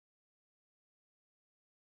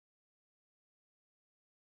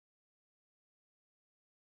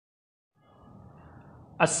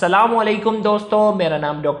अस्सलामुअलैकुम दोस्तों, मेरा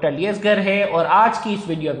नाम डॉक्टर लियसगर है और आज की इस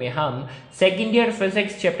वीडियो में हम second year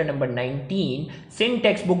physics chapter number 19 Sindh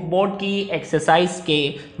text book board की एक्सरसाइज के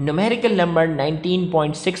न्यूमेरिकल नंबर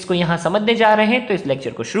 19.6 को यहाँ समझने जा रहे हैं। तो इस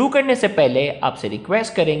लेक्चर को शुरू करने से पहले आपसे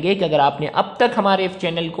रिक्वेस्ट करेंगे कि अगर आपने अब तक हमारे इस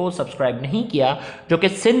चैनल को सब्सक्राइब नहीं किया जो कि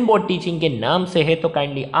सिंध बोर्ड टीचिंग के नाम से है, तो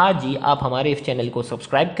काइंडली आज ही आप हमारे इस चैनल को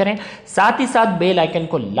सब्सक्राइब करें, साथ ही साथ बेल आइकन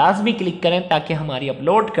को लाजमी क्लिक करें ताकि हमारी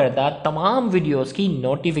अपलोड करदा तमाम वीडियोज़ की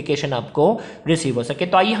नोटिफिकेशन आपको रिसीव हो सके।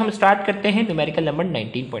 तो आइए हम स्टार्ट करते हैं न्यूमेरिकल नंबर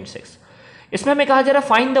 19.6। इसमें हमें कहा जा रहा है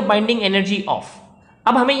find the binding energy of.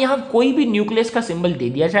 अब हमें यहाँ कोई भी न्यूक्लियस का सिंबल दे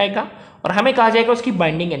दिया जाएगा और हमें कहा जाएगा उसकी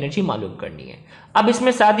बाइंडिंग एनर्जी मालूम करनी है। अब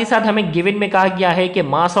इसमें साथ ही साथ हमें गिवन में कहा गया है कि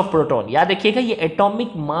मास ऑफ प्रोटॉन, याद रखिएगा ये एटॉमिक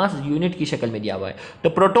मास यूनिट की शक्ल में दिया हुआ है। तो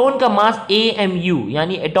प्रोटॉन का मास AMU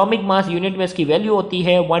यानी एटॉमिक मास यूनिट में इसकी वैल्यू होती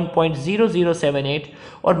है 1.0078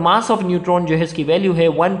 और मास ऑफ न्यूट्रॉन जो है इसकी वैल्यू है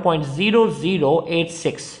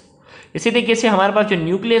 1.0086। इसी तरीके से हमारे पास जो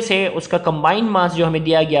न्यूक्लियस है उसका कंबाइंड मास जो हमें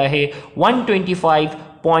दिया गया है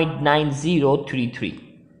 125.9033।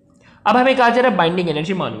 अब हमें कहा जा रहा है बाइंडिंग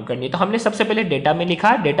एनर्जी मालूम करनी है। तो हमने सबसे पहले डेटा में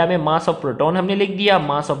लिखा, डेटा में मास ऑफ प्रोटॉन हमने लिख दिया,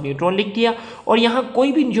 मास ऑफ न्यूट्रॉन लिख दिया और यहाँ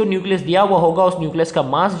कोई भी जो न्यूक्लियस दिया हुआ होगा उस न्यूक्लियस का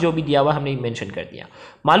मास जो भी दिया हुआ हमने मेंशन कर दिया।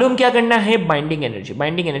 मालूम क्या करना है? बाइंडिंग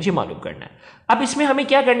एनर्जी मालूम करना है। अब इसमें हमें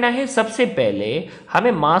क्या करना है? सबसे पहले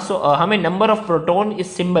हमें नंबर ऑफ प्रोटॉन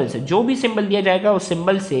इस सिंबल से, जो भी सिंबल दिया जाएगा उस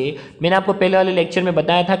सिंबल से, मैंने आपको पहले वाले लेक्चर में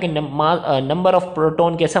बताया था कि नंबर ऑफ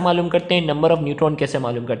प्रोटॉन कैसे मालूम करते हैं, नंबर ऑफ न्यूट्रॉन कैसे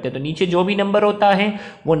मालूम करते हैं। तो नीचे जो भी नंबर होता है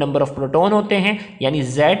वो नंबर ऑफ प्रोटॉन होते हैं, यानी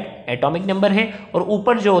Z एटॉमिक नंबर है, और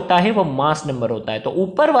ऊपर जो होता है वो मास नंबर होता है। तो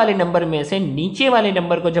ऊपर वाले नंबर में से नीचे वाले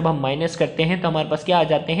नंबर को जब हम माइनस करते हैं तो हमारे पास क्या आ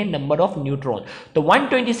जाते हैं? Number of neutron. तो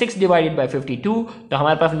 126 डिवाइडेड बाय 52, तो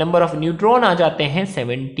हमारे पास नंबर ऑफ न्यूट्रॉन आ जाते हैं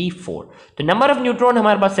 74। तो नंबर ऑफ न्यूट्रॉन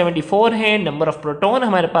हमारे पास 74 है, नंबर ऑफ प्रोटॉन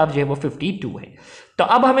हमारे पास जो है वो 52 है। तो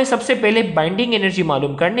अब हमें सबसे पहले बाइंडिंग एनर्जी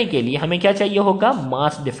मालूम करने के लिए हमें क्या चाहिए होगा?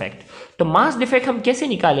 Mass defect. तो मास डिफेक्ट हम कैसे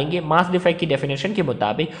निकालेंगे? मास डिफेक्ट की डेफिनेशन के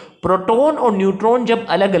मुताबिक प्रोटॉन और न्यूट्रॉन जब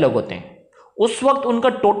अलग अलग होते हैं उस वक्त उनका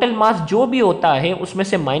टोटल मास जो भी होता है उसमें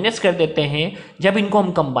से माइनस कर देते हैं जब इनको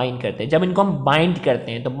हम कंबाइन करते हैं, जब इनको हम बाइंड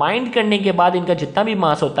करते हैं। तो बाइंड करने के बाद इनका जितना भी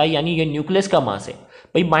मास होता है, यानी ये न्यूक्लियस का मास है,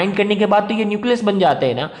 भाई बाइंड करने के बाद तो ये न्यूक्लियस बन जाते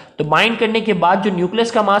हैं ना, तो बाइंड करने के बाद जो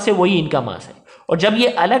न्यूक्लियस का मास है वही इनका मास है। और जब ये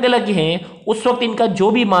अलग अलग हैं उस वक्त इनका जो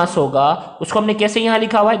भी मास होगा उसको हमने कैसे यहाँ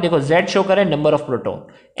लिखा हुआ है? देखो Z शो कर रहा है नंबर ऑफ प्रोटॉन,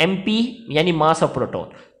 MP यानी मास ऑफ प्रोटॉन।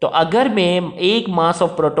 तो अगर मैं एक मास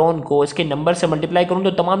ऑफ प्रोटॉन को इसके नंबर से मल्टीप्लाई करूं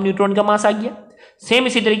तो तमाम न्यूट्रॉन का मास आ गया। सेम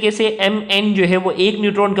इसी तरीके से MN जो है वो एक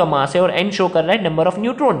न्यूट्रॉन का मास है और N शो कर रहा है नंबर ऑफ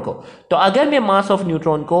न्यूट्रॉन को। तो अगर मैं मास ऑफ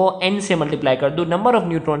न्यूट्रॉन को N से मल्टीप्लाई कर दूं नंबर ऑफ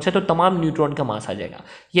न्यूट्रॉन से, तो तमाम न्यूट्रॉन का मास आ जाएगा।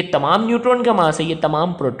 ये तमाम न्यूट्रॉन का मास है, ये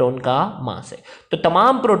तमाम प्रोटॉन का मास है। तो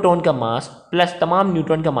तमाम प्रोटॉन का मास प्लस तमाम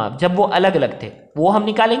न्यूट्रॉन का मास जब वो अलग अलग थे वो हम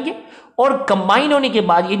निकालेंगे और कंबाइन होने के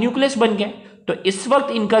बाद ये न्यूक्लियस बन गए। तो इस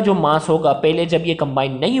वक्त इनका जो मास होगा, पहले जब ये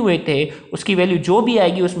कंबाइन नहीं हुए थे उसकी वैल्यू जो भी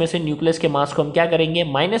आएगी उसमें से न्यूक्लियस के मास को हम क्या करेंगे?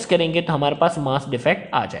 माइनस करेंगे, तो हमारे पास मास डिफेक्ट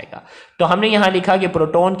आ जाएगा। तो हमने यहाँ लिखा कि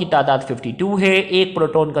प्रोटॉन की तादाद 52 है, एक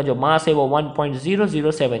प्रोटॉन का जो मास है वो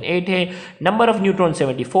 1.0078 है, नंबर ऑफ न्यूट्रॉन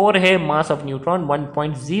 74 है, मास ऑफ न्यूट्रॉन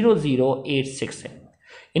 1.0086 है।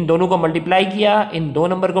 इन दोनों को मल्टीप्लाई किया, इन दो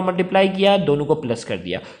नंबर को मल्टीप्लाई किया, दोनों को प्लस कर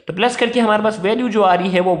दिया। तो प्लस करके हमारे पास वैल्यू जो आ रही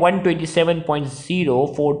है वो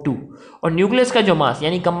 127.042 और न्यूक्लियस का जो मास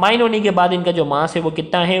यानी कंबाइन होने के बाद इनका जो मास है वो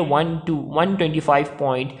कितना है?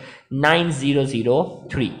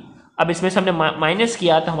 125.9003। अब इसमें से हमने माइनस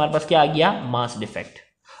किया तो हमारे पास क्या आ गया? Mass defect.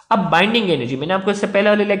 अब बाइंडिंग एनर्जी मैंने आपको इससे पहले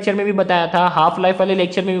वाले लेक्चर में भी बताया था, हाफ लाइफ वाले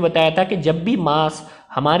लेक्चर में भी बताया था कि जब भी मास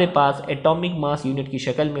हमारे पास एटॉमिक मास यूनिट की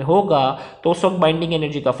शक्ल में होगा तो उस वक्त बाइंडिंग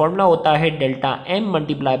एनर्जी का फॉर्मूला होता है डेल्टा M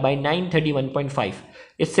मल्टीप्लाई बाई 931.5।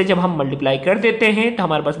 इससे जब हम मल्टीप्लाई कर देते हैं तो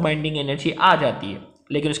हमारे पास बाइंडिंग एनर्जी आ जाती है,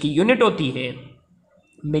 लेकिन उसकी यूनिट होती है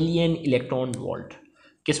मिलियन इलेक्ट्रॉन वोल्ट।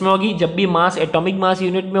 किसमें होगी? जब भी मास एटॉमिक मास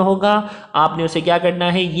यूनिट में होगा आपने उसे क्या करना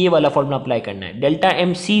है? ये वाला फॉर्मूला अप्लाई करना है। डेल्टा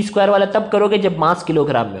MC² वाला तब करोगे जब मास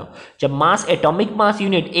किलोग्राम में हो। जब mass atomic mass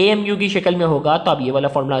unit AMU की शक्ल में होगा तो आप ये वाला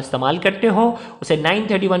फॉर्मूला इस्तेमाल करते हो, उसे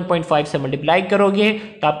 931.5 से मल्टीप्लाई करोगे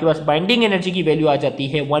तो आपके पास बाइंडिंग एनर्जी की वैल्यू आ जाती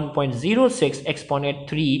है 1.06 एक्सपोनेंट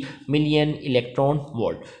 3 मिलियन इलेक्ट्रॉन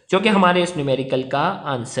वोल्ट, जो कि हमारे इस न्यूमेरिकल का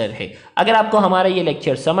आंसर है। अगर आपको हमारा ये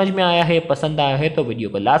लेक्चर समझ में आया है, पसंद आया है, तो वीडियो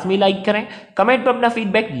को लाजमी लाइक करें, कमेंट पर अपना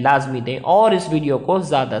फीडबैक लाजमी दें और इस वीडियो को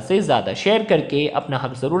ज़्यादा से ज़्यादा शेयर करके अपना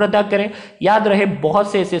हक ज़रूर अदा करें। याद रहे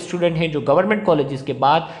बहुत से ऐसे स्टूडेंट हैं जो गवर्नमेंट कॉलेजेस के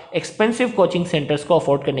बाद एक्सपेंसिव कोचिंग सेंटर्स को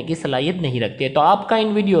अफोर्ड करने की सलाहियत नहीं रखते। तो आपका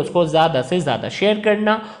इन वीडियोस को ज़्यादा से ज़्यादा शेयर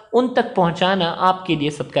करना, उन तक पहुँचाना आपके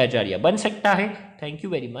लिए सदका जारिया बन सकता है। Thank you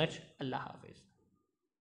very much. अल्लाह हाफिज़।